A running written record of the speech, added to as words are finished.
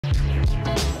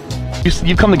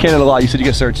You've come to Canada a lot. You said you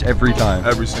get searched every time.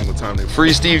 Every single time they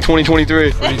Free Steve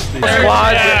 2023. Free Steve.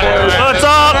 What's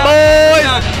up, boys?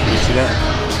 You see that?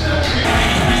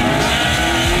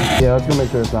 Yeah, let's go make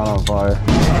sure it's not on fire.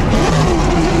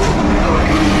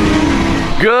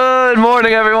 Good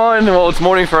morning, everyone. Well, it's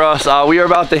morning for us. We are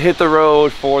about to hit the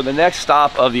road for the next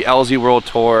stop of the LZ World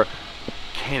Tour,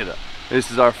 Canada. This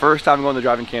is our first time going to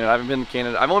drive in Canada. I haven't been to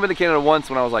Canada. I've only been to Canada once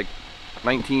when I was like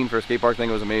 19 for a skate park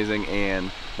thing. It was amazing, and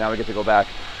now we get to go back.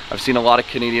 I've seen a lot of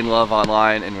Canadian love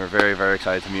online, and we're very, very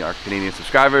excited to meet our Canadian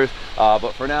subscribers.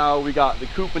 But for now, we got the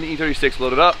coupe and the E36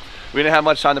 loaded up. We didn't have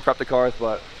much time to prep the cars,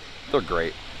 but they're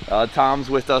great. Tom's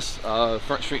with us,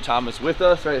 Front Street Tom is with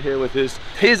us right here with his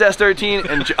S13,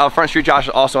 and Front Street Josh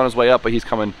is also on his way up, but he's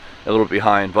coming a little bit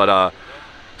behind. But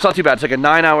it's not too bad. It's like a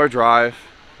 9-hour drive.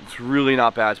 It's really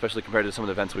not bad, especially compared to some of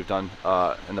the events we've done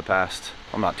in the past.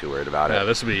 I'm not too worried about it. Yeah,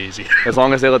 this will be easy. As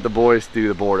long as they let the boys do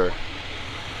the border.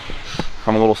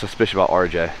 I'm a little suspicious about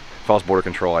RJ. If I was border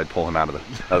control, I'd pull him out of the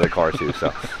other car too.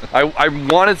 So I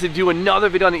wanted to do another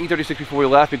video on the E36 before we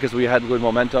left because we had good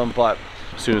momentum, but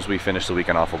as soon as we finish the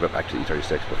weekend off, we'll get back to the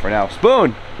E36. But for now,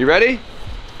 Spoon, you ready?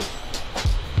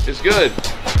 It's good.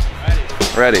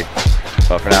 Ready.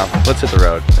 But for now, let's hit the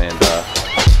road and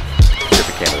get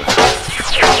to Canada.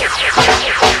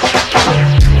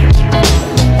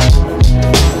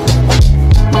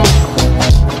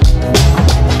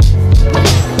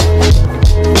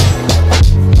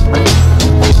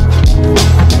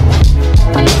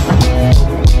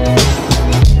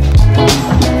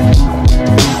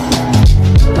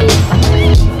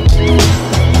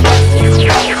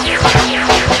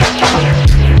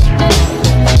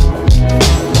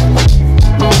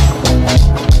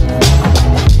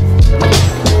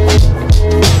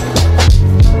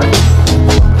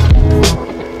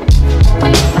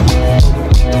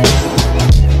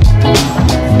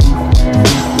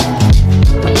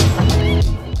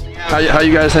 How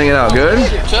you guys hanging out? Good?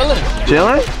 Chilling.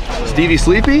 Chilling? Stevie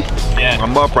sleepy? Yeah.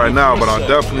 I'm up right now, but I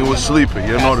definitely was sleepy.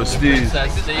 You know the Steve.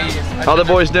 How the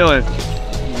boys doing?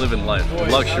 Living life.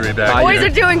 Luxury back Boys are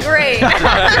doing great.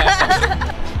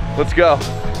 Let's go.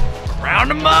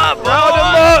 Round them up, bro. Round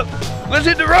them up. Let's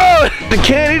hit the road. To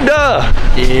Canada.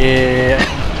 Yeah.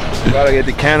 Gotta get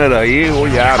to Canada. Yeah, oh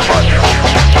yeah, buddy.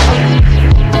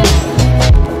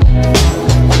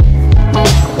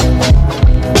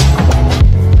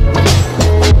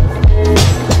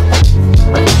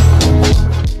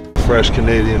 Fresh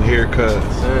Canadian haircut.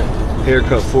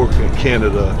 Haircut for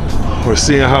Canada. We're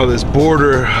seeing how this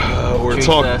border, we're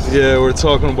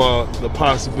talking about the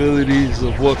possibilities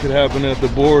of what could happen at the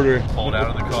border. Pulled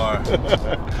out of the car.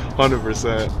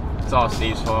 100%. It's all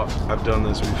Steve's fault. I've done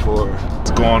this before.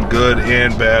 It's gone good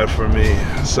and bad for me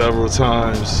several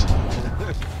times.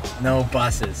 No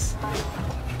buses.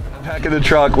 Back in the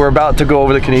truck. We're about to go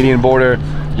over the Canadian border.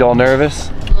 Y'all nervous?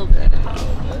 A little bit.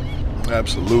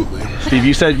 Absolutely. Steve,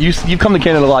 you said you've come to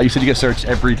Canada a lot. You said you get searched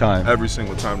every time. Every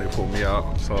single time they pull me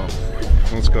out. So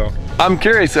let's go. I'm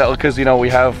curious because you know we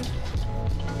have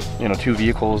 2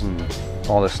 vehicles and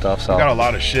all this stuff. So I got a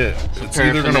lot of shit. It's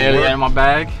either gonna work. In my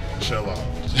bag. Chill out.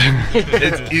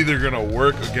 It's either gonna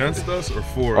work against us or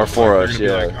for us. Or for us,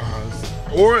 yeah. Like,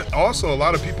 or also a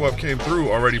lot of people have came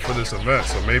through already for this event,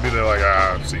 so maybe they're like,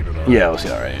 I've seen it already. Yeah, we'll see.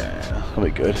 All right, yeah, that'll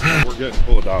be good. We're getting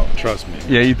pulled out. Trust me.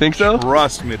 Yeah, you think so?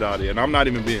 Trust me, Daddy. And I'm not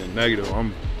even being negative.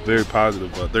 I'm very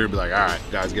positive, but they're gonna be like, all right,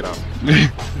 guys, get out.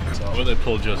 Or they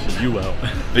pull just you out.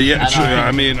 But yeah,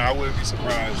 I mean, I wouldn't be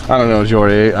surprised. I don't know,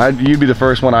 Jordy. You'd be the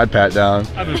first one I'd pat down.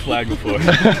 I've been flagged before.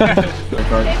 $15 US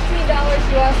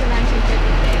and $19.50.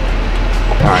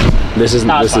 All right, this is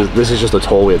just a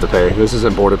toll we have to pay. This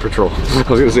isn't border patrol. I was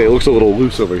gonna say it looks a little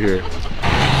loose over here.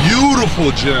 Beautiful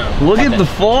gem. Look at the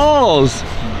falls.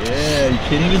 Yeah, you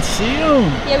can't even see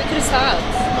them. Yeah, we could have stopped.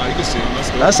 No, you can see them. That's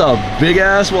good. That's a big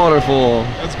ass waterfall.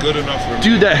 That's good enough for me.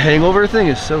 Dude, that hangover thing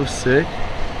is so sick.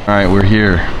 All right, we're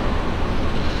here.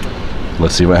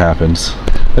 Let's see what happens.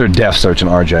 They're def searching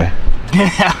RJ.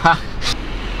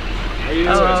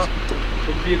 Hello.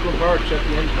 Vehicle park, check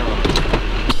the info.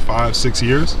 5-6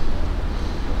 years. Did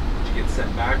you get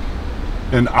sent back?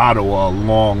 In Ottawa a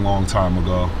long time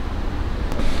ago.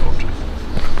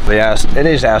 They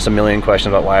just asked a million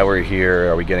questions about why we're here.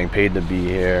 Are we getting paid to be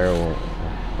here? Or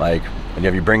like,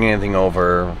 have you bring anything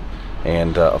over?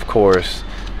 And of course,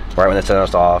 right when they sent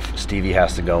us off, Stevie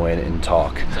has to go in and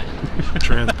talk.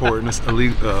 Transporting us,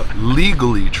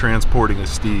 legally transporting a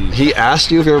Steve. He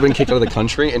asked you if you've ever been kicked out of the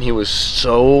country, and he was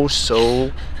so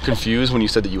confused when you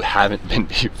said that you haven't been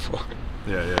before.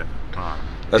 Yeah.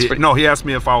 No, he asked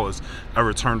me if I was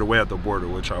ever turned away at the border,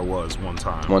 which I was one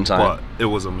time. One time. But it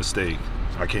was a mistake.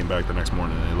 I came back the next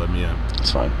morning and they let me in.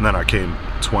 It's fine. And then I came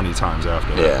 20 times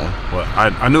after that. Yeah. But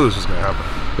I knew this was gonna happen.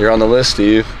 You're on the list,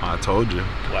 Steve. I told you.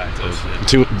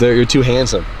 You're too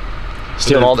handsome.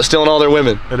 Stealing all their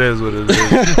women. It is what it is.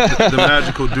 The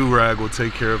magical do-rag will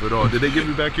take care of it all. Did they give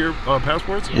you back your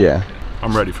passports? Yeah.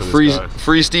 I'm ready for this, guys.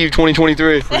 Free Steve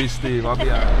 2023. Free Steve, I'll be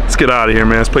out. Let's get out of here,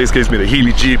 man. This place gives me the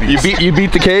heebie-jeebies. You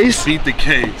beat the case? Beat the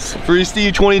case. Free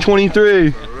Steve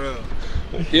 2023. For real.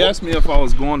 He asked me if I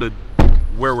was going to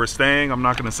where we're staying. I'm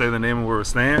not going to say the name of where we're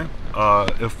staying.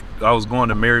 If I was going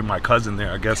to marry my cousin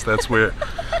there. I guess that's where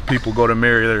people go to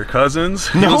marry their cousins.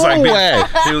 He was like way.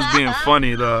 He was being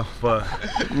funny though, but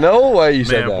no way you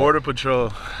said that. Man, Border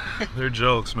Patrol, they're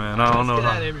jokes, man. I don't know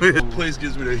how. This place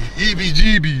gives me the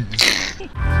heebie-jeebies.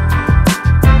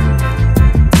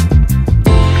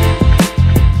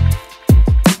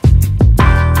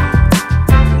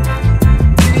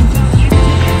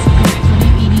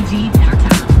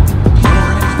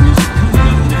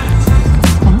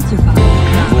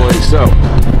 So,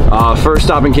 first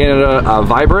stop in Canada,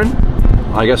 Vibrant.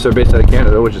 I guess they're based out of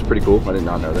Canada, which is pretty cool. I did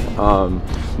not know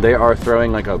that. They are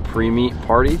throwing like a pre-meet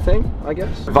party thing, I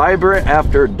guess. Vibrant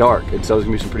After Dark. And so there's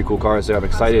gonna be some pretty cool cars there. I'm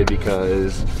excited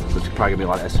because there's probably gonna be a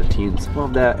lot of S15s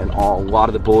above that, and a lot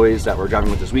of the boys that we're driving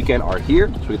with this weekend are here.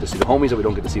 So we get to see the homies that we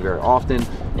don't get to see very often,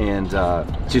 and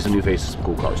see some new faces, some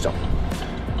cool cars. So,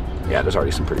 yeah, there's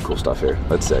already some pretty cool stuff here.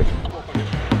 That's sick.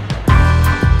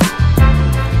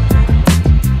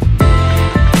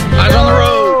 Eyes on the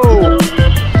road!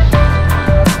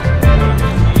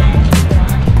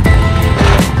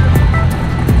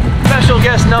 Special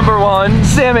guest number one,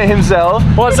 Sammy himself.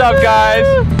 What's up,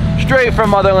 guys? Straight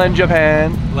from motherland,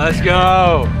 Japan. Let's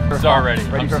go. Start ready.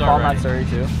 Ready for Fall Matsuri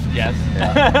too? Yes.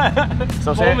 Yeah.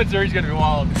 So Fall Matsuri's gonna be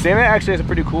wild. Sammy actually has a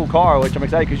pretty cool car, which I'm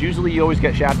excited because usually you always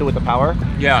get shafted with the power.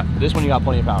 Yeah. This one you got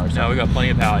plenty of power. So. No, we got plenty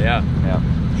of power. Yeah. Yeah.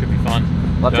 Should be fun.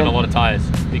 Done a lot of tires.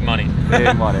 Big money.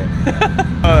 Big money.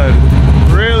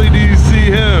 Rarely do you see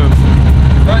him.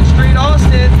 Front Street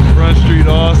Austin. Front Street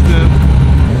Austin.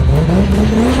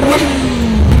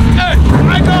 Hey,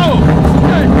 I go!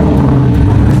 Hey.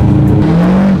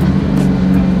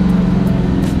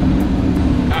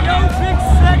 Yo, big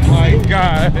sexy. My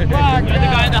God. Fuck, the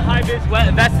guy in the high vis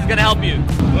vest is gonna help you.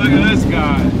 Look at this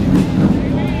guy.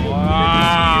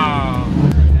 Wow.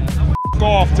 F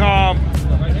off, Tom.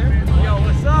 Yo,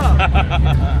 what's up?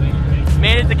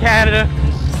 Made it to Canada.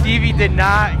 Stevie did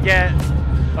not get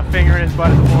a finger in his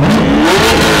butt at the morning.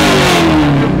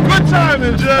 Good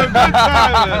timing, Jeff. Good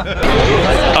timing.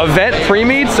 Event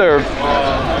pre-meets are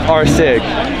sick.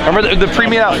 Remember the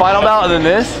pre-meet at Final Bout and then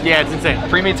this? Yeah, it's insane.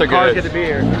 Pre-meets are Cars good. get to be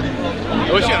here.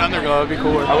 I wish you had underglow. It'd be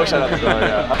cooler. I wish I had underglow,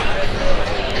 yeah.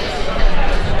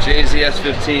 JZS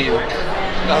 15.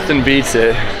 Nothing beats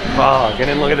it. Fuck, and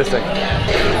then look at this thing.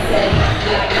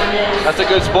 That's a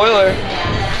good spoiler.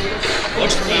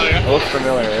 Looks familiar. Looks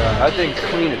familiar, yeah. I think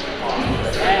clean it.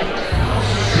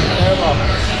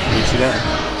 You see that?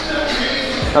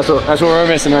 That's what we're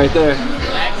missing right there.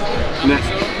 Next.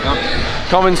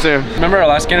 Coming soon. Remember our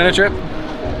last Canada trip?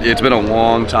 It's been a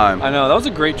long time. I know, that was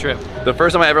a great trip. The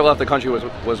first time I ever left the country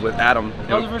was with Adam.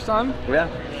 That was the first time? Yeah.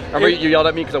 Remember you yelled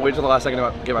at me because I waited till the last second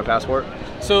to get my passport?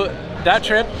 So that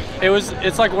trip,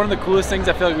 it's like one of the coolest things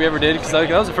I feel like we ever did, because like,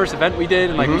 that was the first event we did,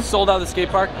 and like we sold out the skate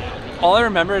park. All I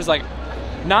remember is like,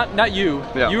 not you.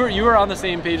 Yeah. You were on the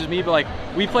same page as me, but like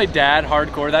we played dad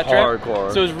hardcore that trip.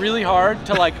 Hardcore. So it was really hard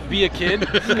to like be a kid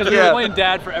because we were playing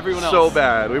dad for everyone else. So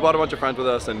bad. We brought a bunch of friends with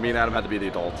us, and me and Adam had to be the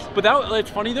adults. But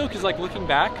it's funny though, because like looking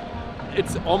back,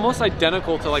 it's almost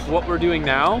identical to like what we're doing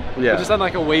now. Yeah. But just on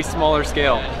like a way smaller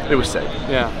scale. It was sick.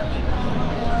 Yeah.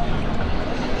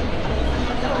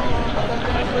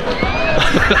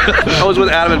 I was with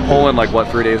Adam in Poland like what,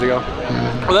 3 days ago?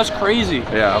 Oh, that's crazy.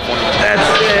 Yeah. That's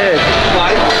it.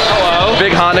 Hello.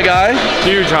 Big Honda guy.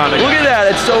 Huge Honda guy. Look at that.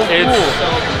 It's so cool.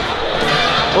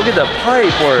 Look at the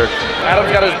pipe work.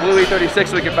 Adam's got his blue E36,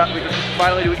 so we can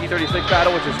finally do an E36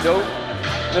 battle, which is dope.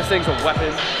 This thing's a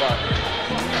weapon. But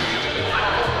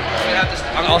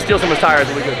I'll steal some of his tires.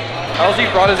 It'll be good. LZ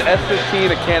brought his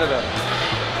F15 to Canada.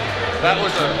 That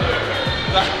was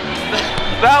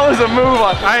a move.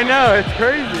 I know, it's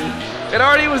crazy. It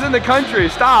already was in the country.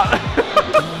 Stop.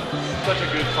 Such a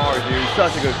good car, dude.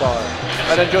 Such a good car.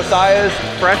 And then Josiah's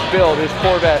fresh build, his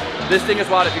Corvette. This thing is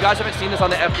wild. If you guys haven't seen this on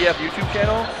the FDF YouTube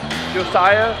channel,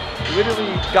 Josiah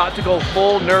literally got to go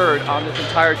full nerd on this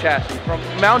entire chassis. From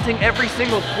mounting every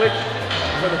single switch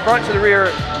from the front to the rear,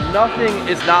 nothing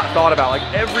is not thought about. Like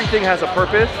everything has a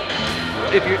purpose.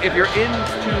 If you're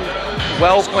into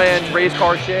well-planned race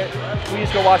car shit, please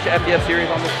go watch the FDF series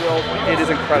on this build. It is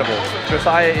incredible.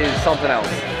 Josiah is something else.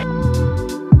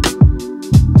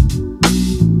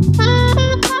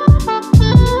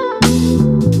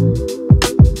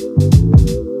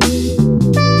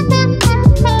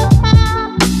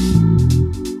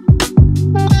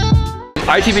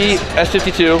 ITB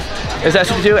S52. Is that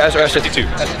S52? S52.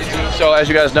 S52. So as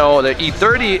you guys know, the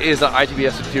E30 is an ITB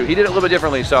S52. He did it a little bit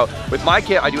differently. So with my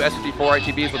kit, I do S54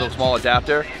 ITBs with a small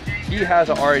adapter. He has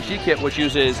an RHG kit which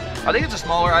uses, I think it's a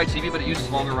smaller ITB, but it uses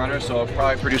longer runners, so it'll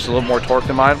probably produce a little more torque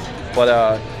than mine.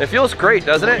 But it feels great,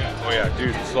 doesn't it? Oh yeah,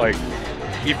 dude, it's like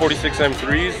E46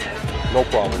 M3s, no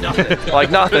problem. Nothing.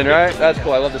 Like nothing, right? That's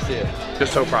cool, I love to see it.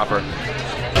 Just so proper.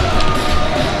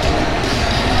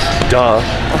 Duh.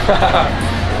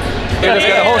 Let's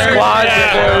get the whole squad.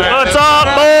 What's up,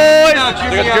 boys?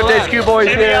 We got the Drift HQ boys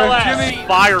here. Jimmy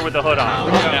fire with the hood on.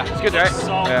 Yeah. It's good, right?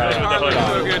 So good with the hood on.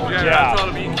 So good, Jen. Yeah. I told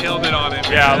him he killed it on it.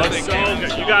 Yeah, looks so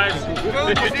good. You guys,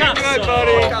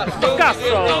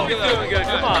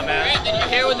 Come on, man. Did you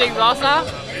hear what the exhaust sound?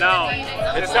 No,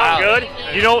 it's not good.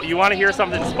 You know, you want to hear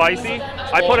something spicy?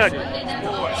 I put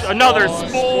another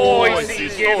spicy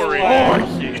story.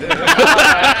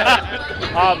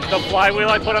 The flywheel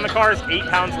I put on the car is 8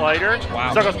 pounds lighter.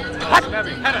 Wow. So it goes,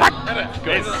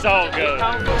 it's so good.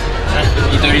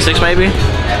 E36 maybe?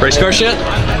 Race car shit?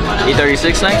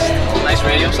 E36 next? Nice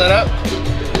radio setup.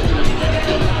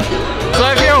 So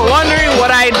if you're wondering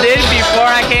what I did before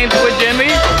I came to with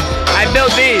Jimmy, I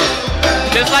built these.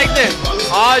 Just like this.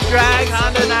 All drag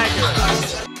Honda Nitro.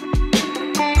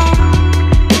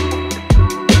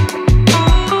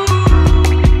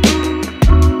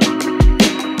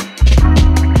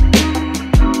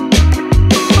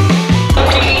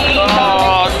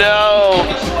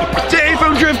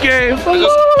 I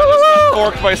just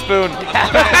forked my spoon.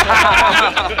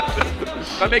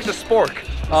 That makes a spork.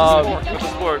 What's a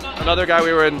spork? Another guy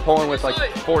we were in Poland with like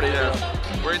 40 years.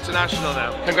 We're international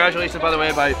now. Congratulations, by the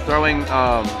way, by throwing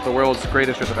the world's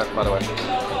greatest drift event, by the way.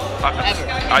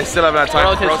 I still haven't had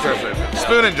time for road trip.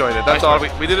 Spoon enjoyed it, that's all.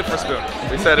 We did it for Spoon.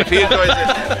 We said if he enjoys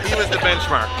it, he was the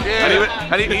benchmark. Yeah.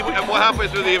 And well, halfway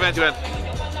through the event he went,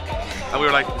 and we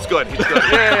were like, it's good, he's good.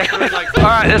 All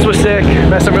right, this was sick.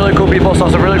 Met some really cool people, saw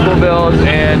some really cool builds,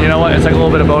 and you know what? It's like a little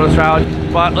bit of bonus round.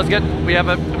 But we have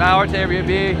an hour to Airbnb.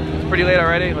 It's pretty late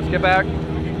already. Let's get back,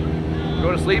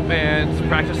 go to sleep, and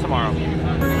practice tomorrow.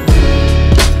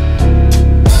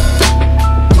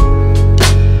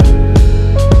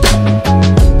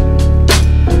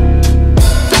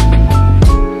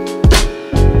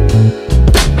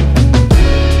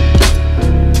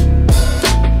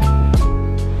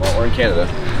 Canada.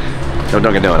 No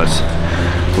Dunkin' Donuts.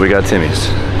 We got Timmy's.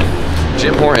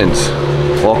 Jim Hortons.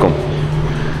 Welcome.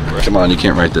 Come on, you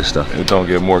can't write this stuff. It don't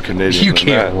get more Canadian. You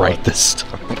can't write this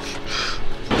stuff.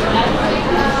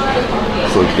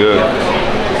 This looks good.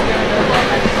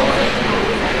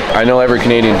 I know every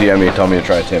Canadian DM me told me to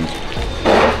try Tim's.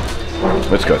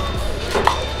 It's good.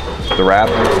 The wrap,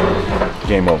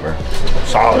 game over.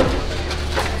 Solid.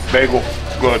 Bagel,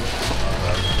 good.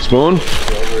 Spoon?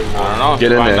 I don't know.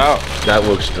 Get in there. Out. That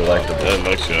looks delectable. That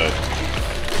looks good.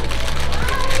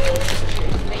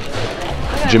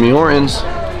 Jimmy Hortons.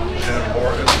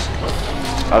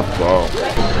 Wow.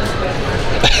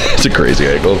 It's a crazy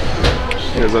angle.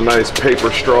 Here's a nice paper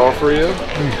straw for you.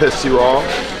 Piss you off.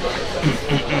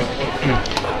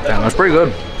 Damn, that's pretty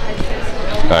good.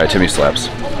 All right, Timmy slaps.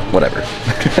 Whatever.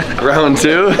 Round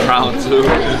two. Round two.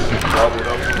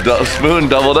 Spoon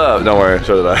doubled up. Don't worry,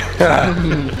 so did I.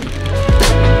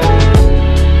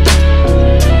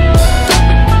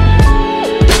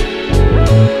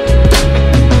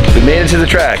 We made it to the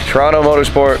track, Toronto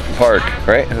Motorsport Park,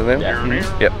 right? Is the name?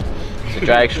 Yeah. Yep. It's a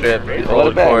drag strip. What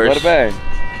a bang, what a bang.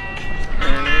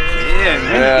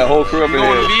 Yeah, whole crew up in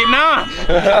here. Vietnam.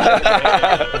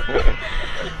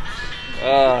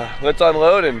 Let's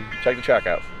unload and check the track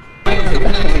out.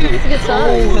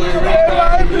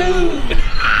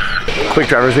 Quick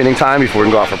driver's meeting time before we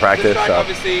can go out for practice. So.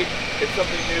 Obviously, it's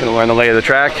something new. Gonna learn the lay of the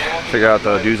track, figure out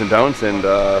the do's and don'ts, and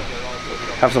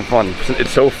have some fun. It's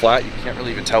so flat, you can't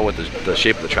really even tell what the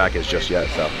shape of the track is just yet.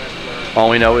 So all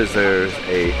we know is there's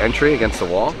a entry against the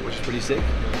wall, which is pretty sick.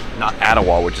 Not at a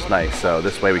wall, which is nice. So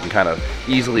this way we can kind of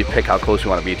easily pick how close we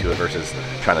want to be to it versus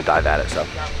trying to dive at it. So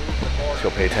let's go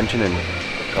pay attention and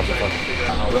have some fun.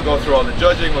 We'll go through all the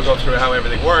judging, we'll go through how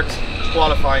everything works,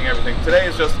 qualifying everything. Today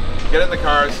is just get in the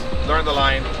cars, learn the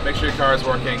line, make sure your car is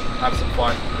working, have some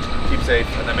fun, keep safe,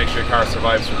 and then make sure your car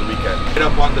survives for the weekend. Get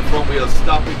up on the front wheel,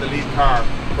 stopping the lead car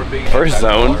for being first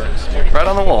zone, right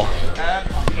on the wall.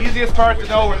 The easiest part to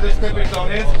know where this clipping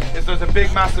zone is there's a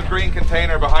big massive green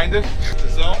container behind it, the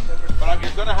zone. but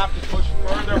you're gonna have to push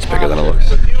further. It's bigger than it looks.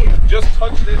 So if you just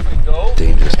touch this and go,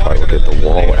 Dangerous part, look at the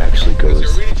wall actually goes.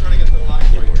 you're really trying to get to the line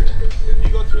right here. If you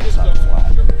go through this zone,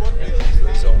 your foot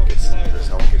The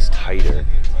zone gets tighter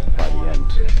by the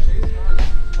end.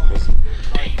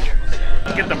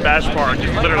 Get the best part,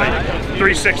 just literally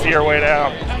 360 your way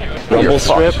down. Rumble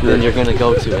strip, then you're gonna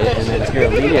go to it, and then it's gonna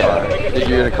be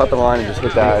You're gonna cut the line and just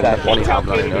hit that and bunny hop.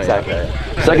 Exactly.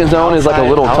 Second zone is like a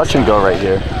little touch and go right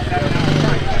here.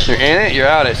 You're in it, you're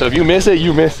out it. So if you miss it,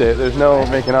 you miss it. There's no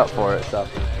making up for it. So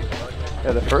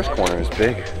yeah, the first corner is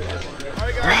big.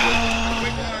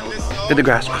 Did the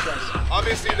grass.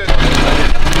 obviously the...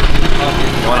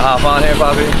 You wanna hop on here,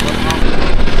 Bobby?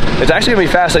 It's actually gonna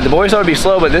be fast. Like the boys thought it'd be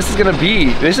slow, but this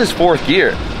is fourth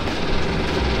gear.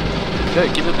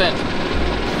 Good, keep it bent.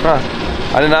 Huh.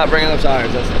 I did not bring enough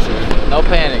tires, that's for sure. No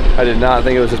panic. I did not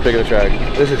think it was this big of a track.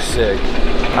 This is sick.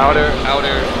 Outer,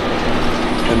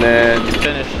 and then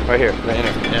Finish. right here, the inner.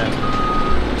 Yeah.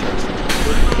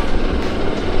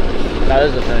 That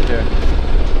is the finish here.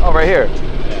 Oh, right here.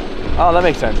 Oh, that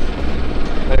makes sense.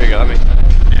 There you go. That makes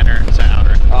sense. Inner to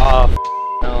outer. Oh,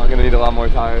 no, I'm gonna need a lot more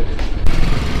tires.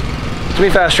 It's gonna be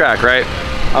fast track, right?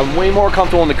 I'm way more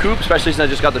comfortable in the coupe, especially since I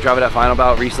just got to drive it at Final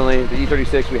Bout recently. The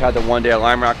E36, we had the one day at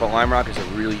Lime Rock, but Lime Rock is a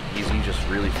really easy, just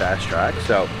really fast track.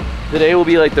 So today will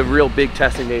be like the real big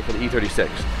testing day for the E36.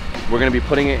 We're gonna be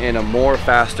putting it in a more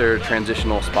faster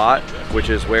transitional spot, which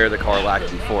is where the car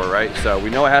lacked before, right? So we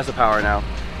know it has the power now.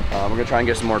 We're gonna try and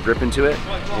get some more grip into it,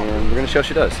 and we're gonna show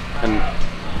she does. And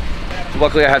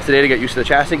luckily I have today to get used to the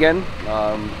chassis again.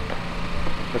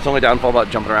 That's the only downfall about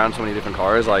jumping around so many different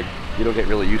cars. Like, you don't get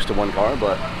really used to one car,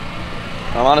 but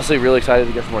I'm honestly really excited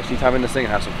to get some more seat time in this thing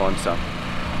and have some fun. So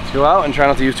let's go out and try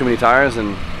not to use too many tires.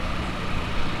 And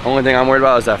the only thing I'm worried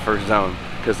about is that first zone,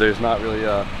 because there's not really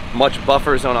much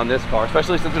buffer zone on this car,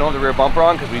 especially since we don't have the rear bumper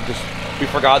on, because we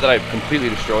forgot that I completely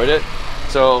destroyed it.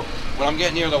 So when I'm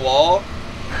getting near the wall,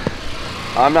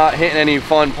 I'm not hitting any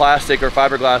fun plastic or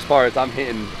fiberglass parts. I'm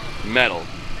hitting metal.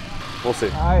 We'll see.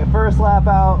 All right, first lap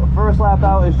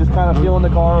out is just kind of feeling the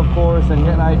car, of course, and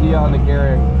getting an idea on the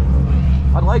gearing.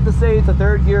 I'd like to say it's a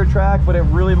third gear track, but it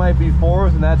really might be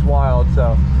fourth, and that's wild,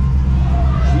 so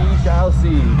we shall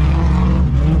see.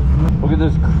 Look at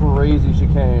this crazy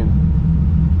chicane.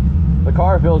 The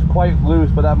car feels quite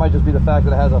loose, but that might just be the fact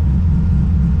that it has a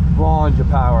bunch of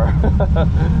power.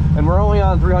 And we're only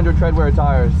on 300 treadwear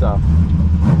tires, so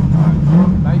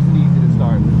nice and easy to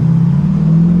start.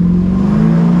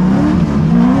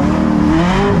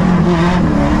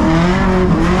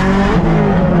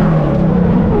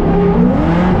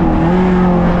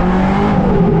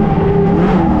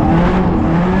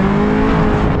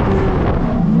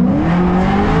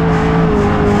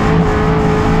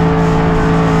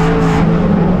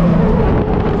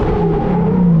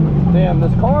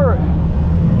 This car,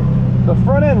 the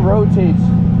front end rotates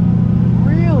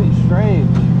really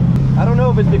strange. I don't know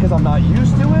if it's because I'm not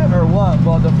used to it or what,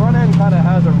 but the front end kind of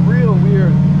has a real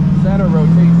weird center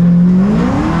rotation.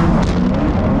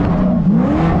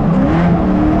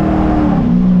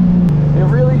 It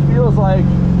really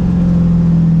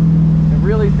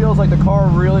feels like the car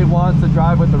really wants to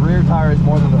drive with the rear tires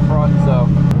more than the front, so.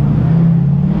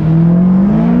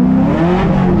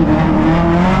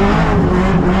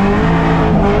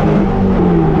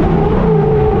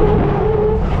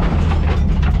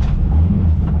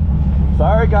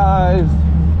 Sorry guys.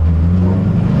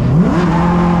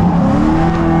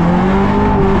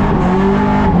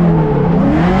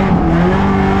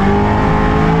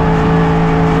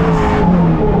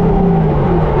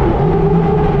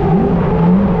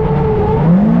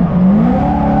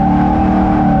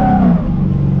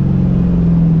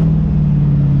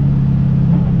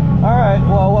 Alright,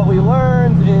 well what we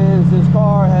learned is this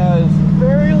car has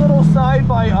very little side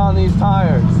bite on these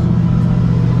tires.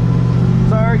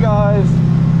 Sorry guys,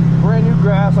 brand new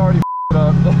grass already f***ed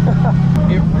up.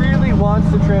 It really wants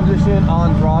to transition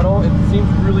on throttle. It seems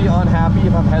really unhappy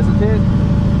if I'm hesitant,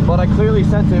 but I clearly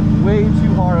sent it way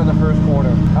too hard on the first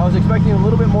corner. I was expecting a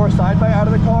little bit more side bite out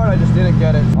of the car and I just didn't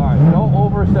get it. All right, don't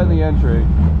overextend the entry.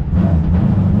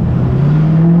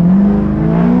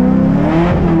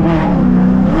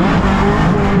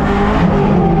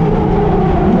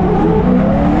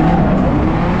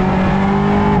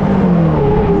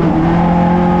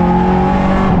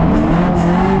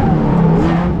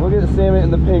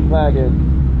 The pink wagon.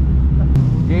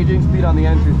 Gauging speed on the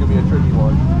entry is going to be a tricky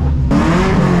one.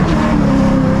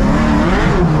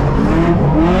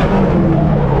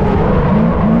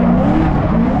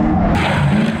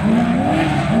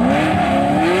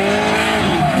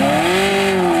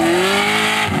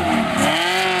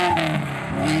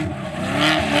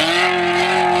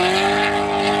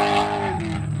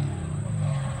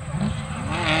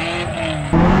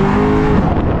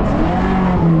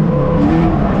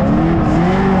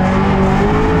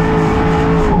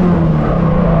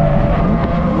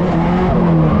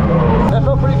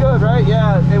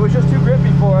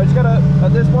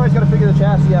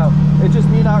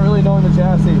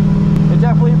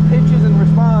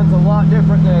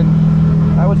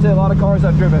 lot of cars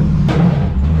I've driven.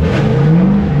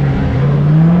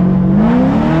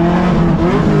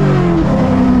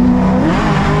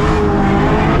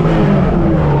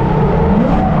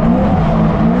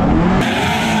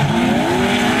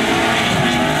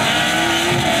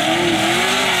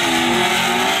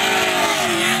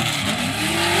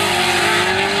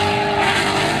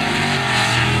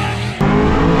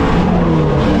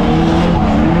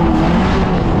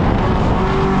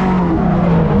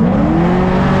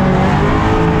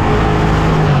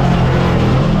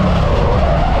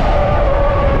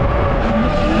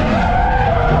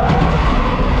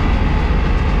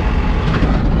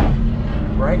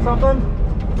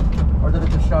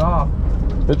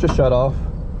 It just shut off.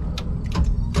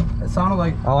 It sounded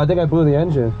like... Oh, I think I blew the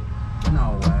engine.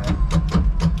 No way.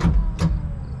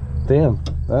 Damn,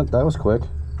 that was quick.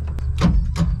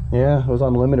 Yeah, it was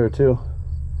on limiter too.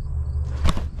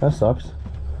 That sucks.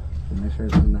 Make sure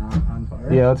it's not on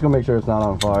fire. Yeah, let's go make sure it's not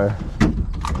on fire.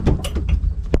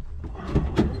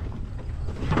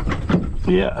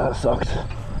 Yeah, that sucked.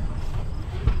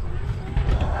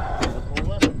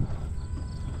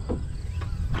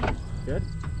 Good?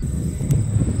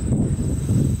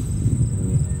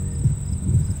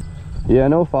 Yeah,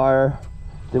 no fire.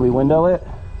 Did we window it?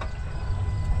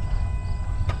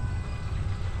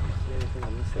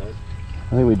 I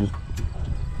think we just,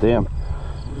 damn.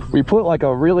 We put like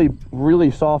a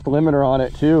really soft limiter on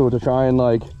it too to try and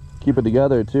like keep it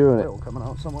together too. And oil coming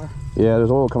out somewhere. Yeah, there's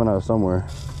oil coming out somewhere.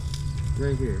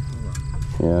 Right here.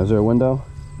 Yeah, is there a window?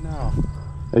 No.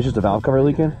 It's just a valve cover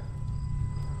leaking?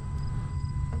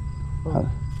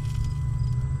 Oh.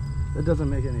 It doesn't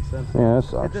make any sense. Yeah, that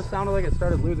sucks. It just sounded like it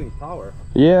started losing power.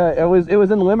 Yeah, it was in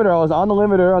the limiter. I was on the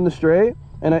limiter on the straight,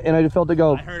 and I just felt it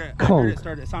go. I heard it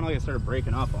it sounded like it started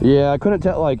breaking up. Yeah, I couldn't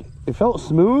tell. Like it felt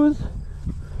smooth.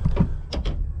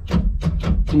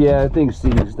 Yeah, I think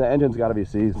seized. The engine's got to be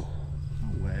seized. No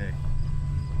way.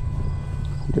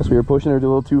 I guess we were pushing her a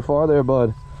little too far there,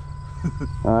 bud.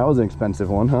 That was an expensive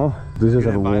one, huh? These just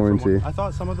have a warranty. I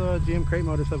thought some of the GM crate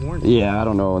motors have warranty. Yeah, I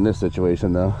don't know in this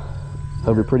situation though.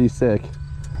 They'll be pretty sick.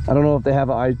 I don't know if they have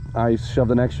I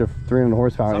shoved an extra 300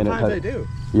 horsepower in it. Sometimes they do.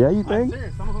 Yeah, you think? I'm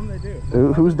serious, some of them they do.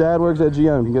 Whose dad works at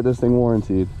GM can get this thing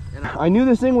warranted? I knew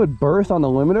this thing would burst on the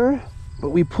limiter, but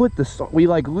we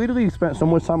like literally spent so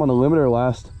much time on the limiter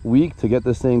last week to get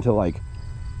this thing to like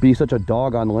be such a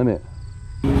dog on limit.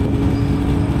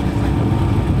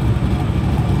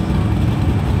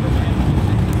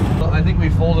 I think we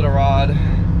folded a rod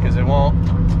because it won't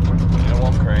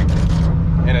crank.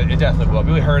 And it definitely will. We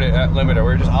really heard it at limiter. We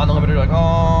were just on the limiter like,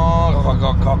 oh,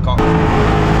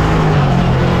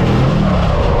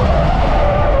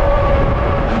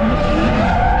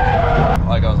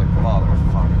 like I was like,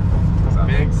 motherfucker.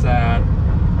 Big sad.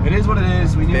 It is what it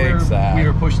is. We knew we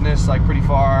were pushing this like pretty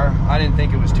far. I didn't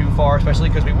think it was too far, especially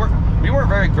because we weren't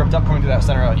very gripped up coming to that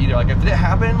center out either. Like if it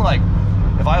happened, like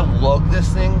if I lugged this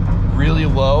thing really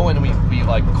low and we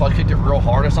like clutch kicked it real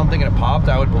hard or something and it popped,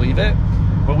 I would believe it.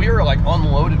 But we were like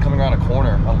unloaded coming around a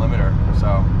corner on limiter,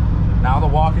 so. Now the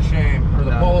walk of shame, or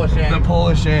the pull of shame. The pull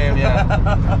of shame,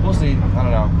 yeah. We'll see, I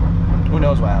don't know. Who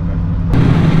knows what happened.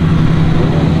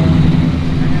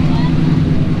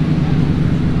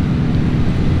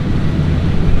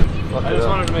 I just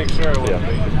wanted to make sure it wouldn't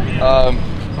be.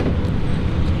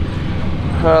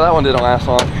 That one didn't last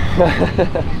long.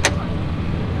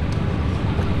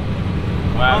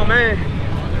 Wow. Oh man.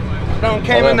 Don't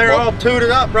came in there all tooted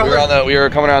up, bro. We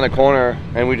were coming around the corner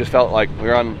and we just felt like we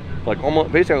were on like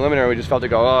almost basically limiter. We just felt it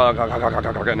go, oh,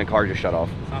 and the car just shut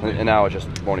off. And now it just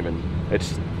won't even.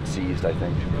 It's seized, I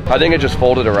think. I think it just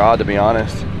folded a rod, to be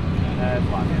honest. So.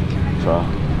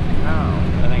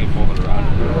 I think it folded a rod.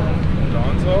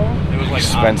 It was like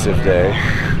expensive day. I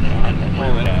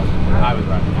was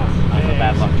right. I had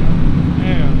bad luck.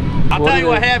 Yeah. I'll tell you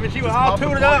what happened. She was all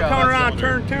tooted up coming around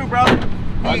turn 2, bro.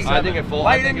 I think it folded.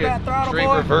 I think it straight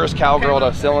reverse cowgirl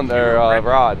to cylinder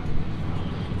rod.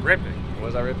 Ripping.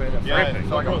 Was I ripping? Yeah, ripping.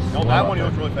 No, that one you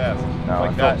looked really fast. No,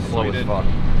 like I felt slow as fuck.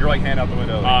 You're like hand out the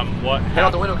window. What? Hand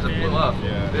out the window because it blew up.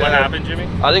 Yeah. What happened, Jimmy?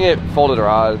 I think it folded a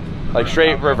rod. Like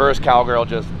straight reverse cowgirl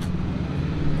just.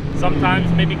 Sometimes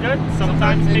maybe good,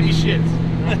 sometimes maybe shit.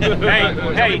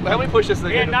 Hey, how we push this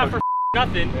thing? Yeah, not for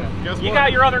nothing. Yeah. You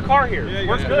got your other car here. Yeah,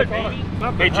 works good, baby.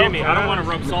 Hey Jimmy, I don't want to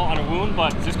rub salt on a wound,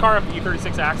 but does this car have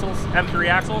E36 axles, M3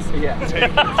 axles? Yeah.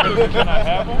 Can I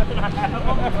have them? Can I have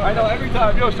them? I know every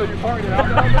time, yo, so you're parking it out.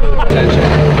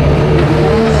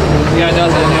 Yeah, it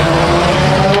does it,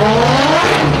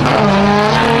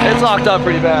 It's locked up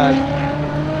pretty bad.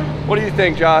 What do you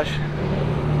think, Josh?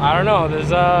 I don't know. This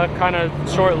is kind of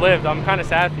short-lived. I'm kind of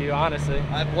sad for you, honestly.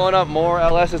 I've blown up more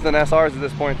LSs than SRs at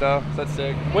this point, though. So that's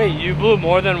sick. Wait, you blew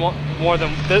more than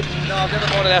this? No, I've never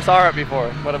blown an SR up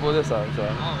before, but I blew this up. So.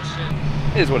 Oh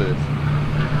shit. It is what it is.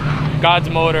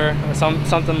 God's motor or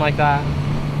something like that.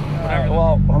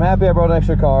 Well, I'm happy I brought an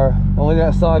extra car. The only thing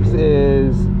that sucks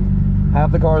is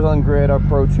half the cars on grid are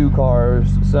Pro 2 cars,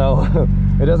 so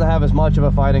it doesn't have as much of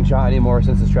a fighting shot anymore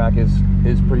since this track is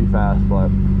pretty fast.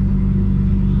 But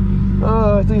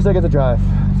at least I get to drive.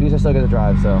 At least I still get to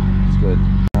drive, so it's good.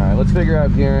 All right, let's figure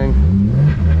out gearing.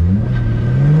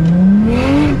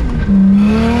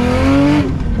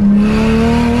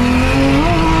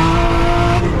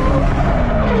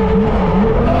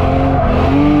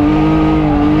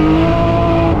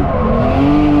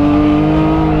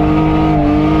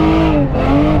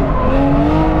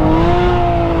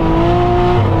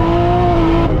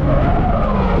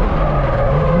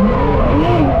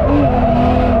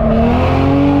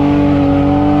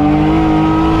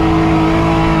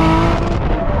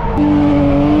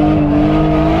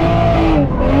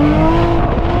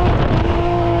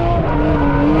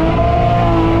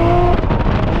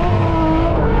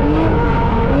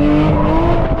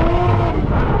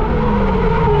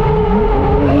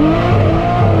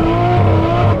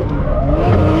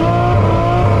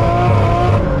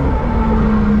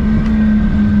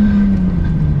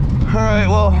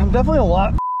 Definitely a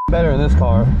lot better in this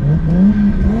car.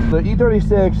 The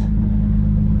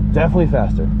E36 definitely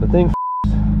faster. The thing,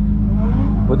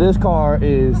 but this car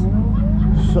is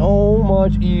so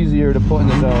much easier to put in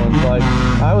the zones. Like,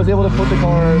 I was able to put the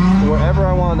car wherever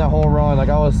I wanted that whole run. Like,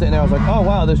 I was sitting there, I was like, oh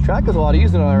wow, this track is a lot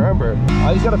easier than I remember.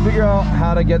 I just got to figure out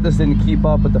how to get this thing to keep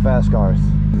up with the fast cars.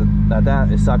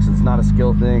 It sucks. It's not a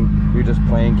skill thing. You're just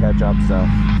playing catch up. So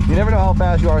you never know how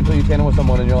fast you are until you tandem with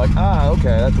someone and you're like, ah,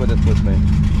 okay, that's what this puts me.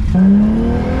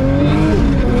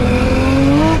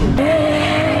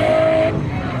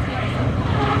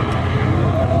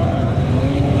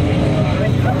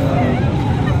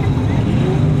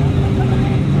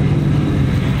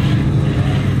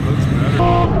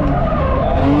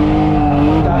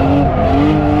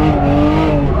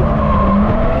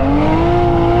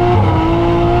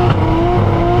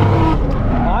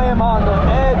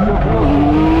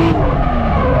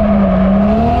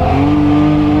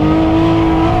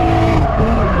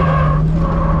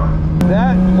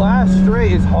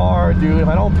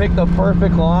 Pick the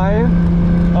perfect line.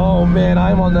 Oh man,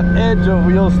 I'm on the edge of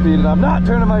wheel speed and I'm not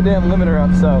turning my damn limiter up.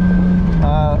 So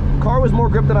car was more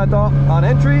grip than I thought on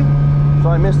entry, so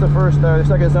I missed the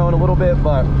second zone a little bit,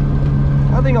 but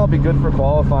I think I'll be good for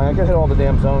qualifying. I can hit all the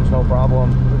damn zones, no problem.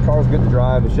 The car's good to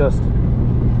drive. It's just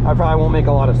I probably won't make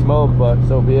a lot of smoke, but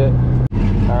so be it.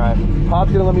 All right,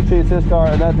 Pop's gonna let me chase his car,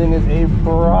 and that thing is a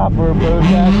proper pro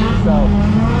chassis. So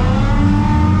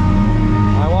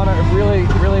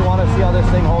really want to see how this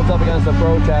thing holds up against a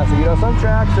pro chassis. You know, some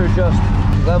tracks are just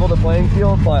level the playing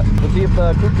field, but let's see if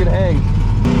the coupe can hang.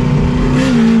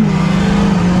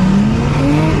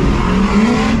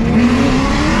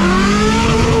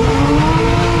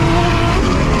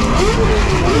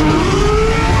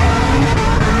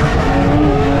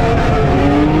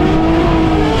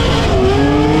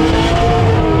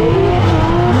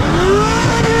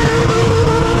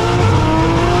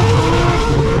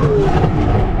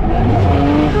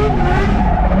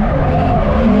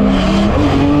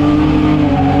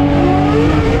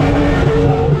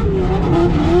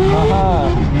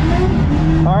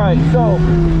 So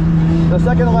the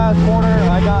second to last corner,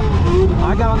 I got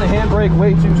on the handbrake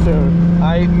way too soon.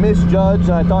 I misjudged.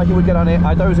 I thought he would get on it.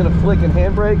 I thought he was gonna flick and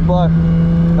handbrake, but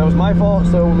that was my fault.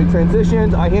 So when we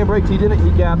transitioned, I handbraked. He didn't.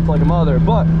 He gapped like a mother.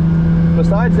 But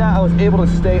besides that, I was able to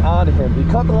stay on him. He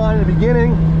cut the line in the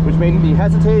beginning, which made me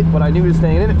hesitate, but I knew he was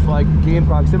staying in it, so I gained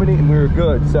proximity and we were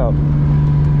good. So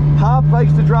Hop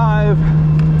likes to drive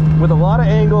with a lot of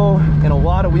angle and a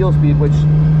lot of wheel speed, which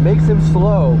makes him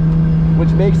slow, which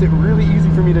makes it really easy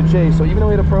for me to chase. So even though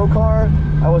we had a pro car,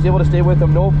 I was able to stay with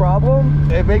him no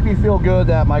problem. It made me feel good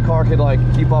that my car could like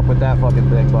keep up with that fucking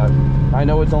thing, but I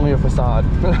know it's only a facade.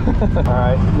 All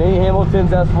right, Nate Hamilton's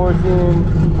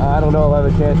S14. I don't know if I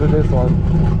have a chance with this one.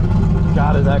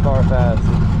 God, is that car fast.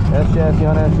 S chassis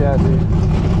on S chassis.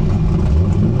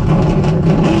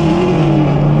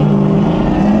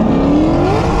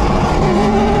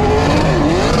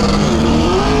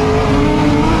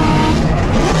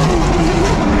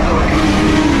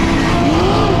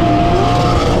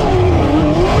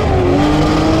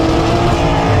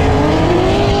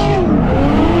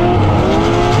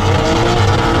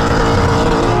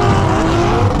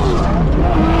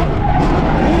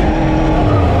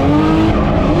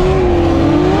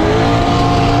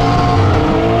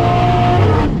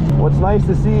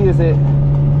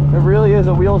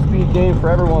 speed game for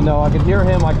everyone though. I could hear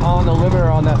him like on the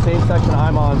limiter on that same section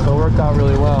I'm on, so it worked out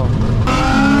really well.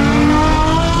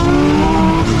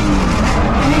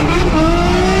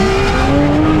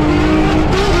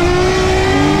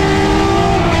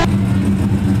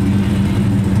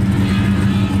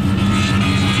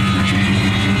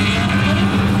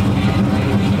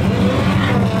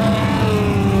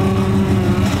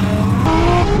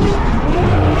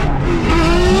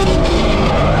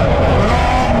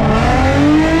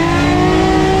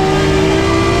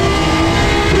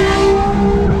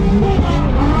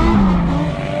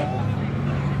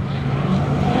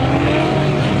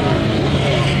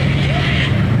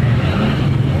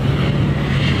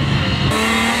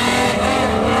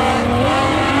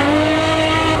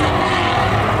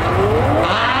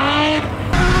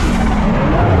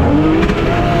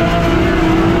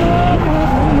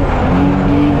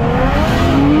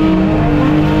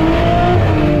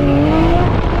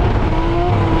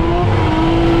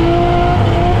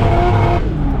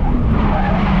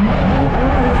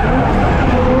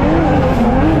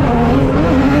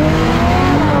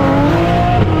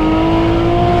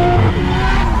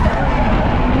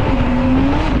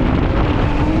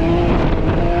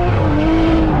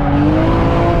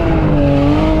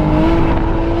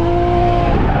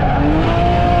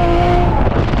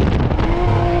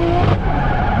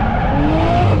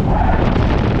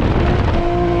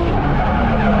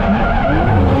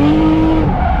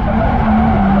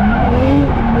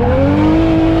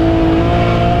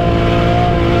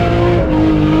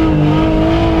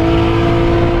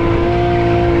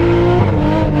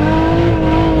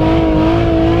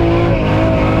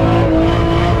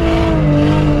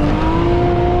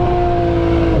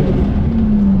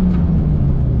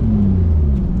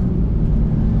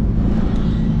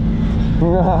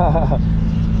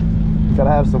 Gotta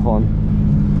have some fun.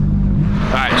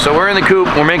 All right, so we're in the coupe.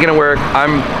 We're making it work.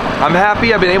 I'm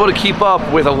happy. I've been able to keep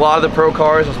up with a lot of the pro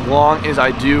cars as long as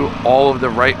I do all of the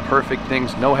right perfect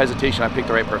things. No hesitation. I picked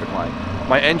the right perfect line.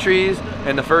 My entries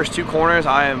and the first two corners,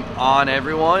 I am on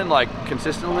everyone like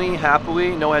consistently,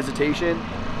 happily, no hesitation.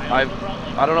 I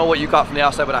don't know what you got from the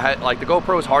outside, but I had like the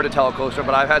GoPro is hard to tell closer,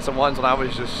 but I've had some ones when I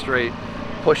was just straight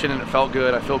pushing and it felt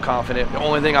good. I feel confident. The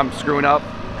only thing I'm screwing up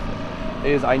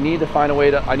is I need to find a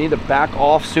way to, I need to back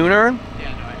off sooner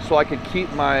so I could keep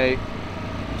my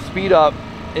speed up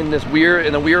in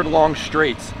the weird long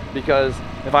straights, because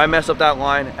if I mess up that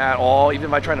line at all, even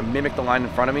if I try to mimic the line in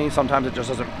front of me, sometimes it just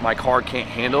doesn't, my car can't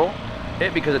handle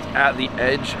it because it's at the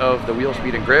edge of the wheel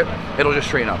speed and grip. It'll just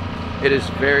straighten up. It is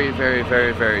very, very,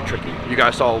 very, very tricky. You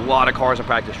guys saw a lot of cars in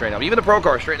practice straightening up. Even the pro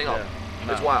cars straightening up.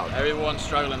 No, it's wild. Everyone's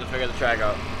struggling to figure the track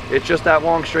out. It's just that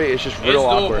long straight. It's just real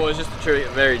awkward. It's just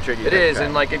very tricky. It is,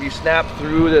 and like if you snap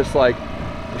through this, like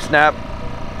you snap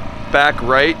back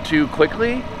right too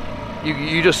quickly,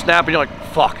 you just snap and you're like,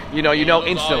 fuck. You know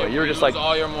instantly. You're just like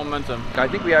all your momentum. I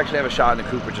think we actually have a shot in the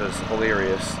coupe, which is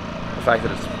hilarious. The fact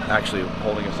that it's actually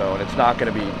holding its own. It's not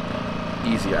going to be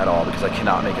easy at all because I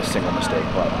cannot make a single mistake,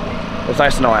 but it's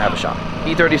nice to know I have a shot.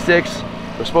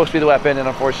 E36 was supposed to be the weapon, and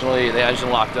unfortunately the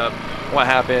engine locked up. What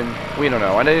happened? We don't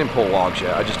know. I didn't pull logs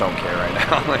yet. I just don't care right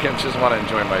now. Like, I just want to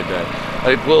enjoy my day.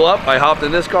 I blew up, I hopped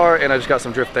in this car, and I just got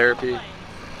some drift therapy.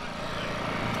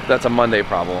 That's a Monday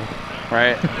problem,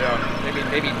 right? Yeah.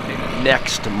 Maybe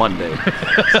next Monday.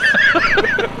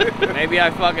 Maybe I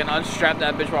fucking unstrap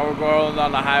that bitch while we're going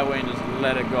on the highway and just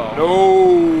let it go.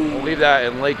 No! We'll leave that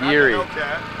in Lake Erie.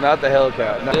 Not the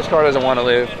Hellcat. No, this car doesn't want to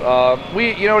live.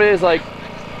 You know what it is, like,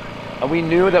 we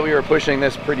knew that we were pushing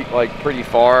this pretty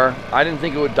far. I didn't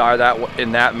think it would die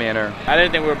in that manner. I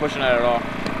didn't think we were pushing it at all.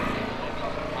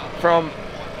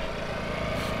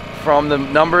 From the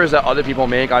numbers that other people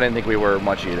make, I didn't think we were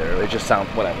much either. It just sounds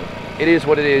whatever. It is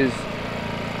what it is.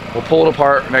 We'll pull it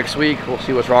apart next week. We'll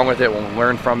see what's wrong with it. We'll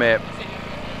learn from it.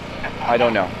 I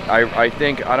don't know. I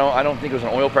don't think it was an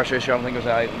oil pressure issue.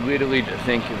 I literally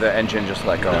think the engine just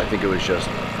let go. I think it was just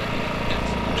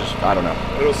I don't know.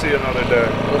 It'll see another day.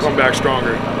 We'll come back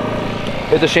stronger.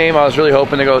 It's a shame. I was really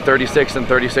hoping to go 36 and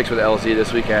 36 with LZ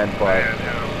this weekend, but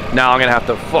now I'm gonna have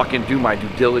to fucking do my due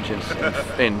diligence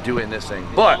and do it in this thing.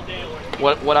 But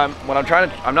what I'm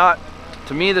trying to, I'm not.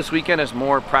 To me, this weekend is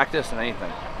more practice than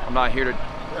anything. I'm not here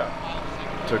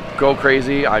to go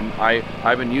crazy.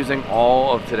 I've been using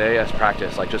all of today as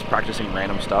practice, like just practicing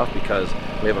random stuff, because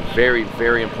we have a very,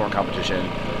 very important competition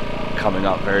coming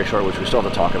up very short, which we still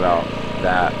have to talk about,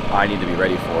 that I need to be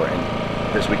ready for,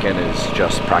 and this weekend is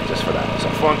just practice for that. So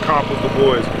fun comp with the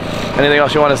boys. Anything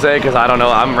else you want to say? Because I don't know,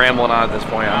 I'm rambling on at this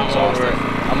point. I'm exhausted.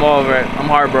 I'm over it. I'm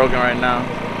heartbroken right now.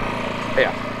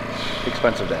 Yeah,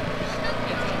 expensive day.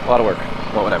 A lot of work.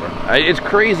 Well, whatever. It's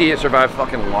crazy it survived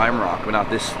fucking Lime Rock, but not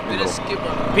this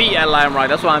little. Pete at Lime Rock.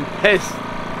 That's why I'm pissed.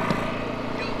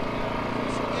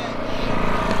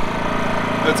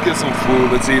 Let's get some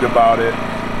food. Let's eat about it.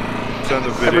 Send the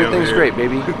video. Everything's here. great,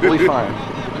 baby. We'll be fine.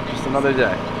 Just another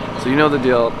day. So you know the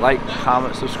deal. Like,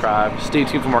 comment, subscribe. Stay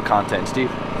tuned for more content. Steve.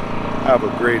 Have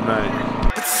a great night.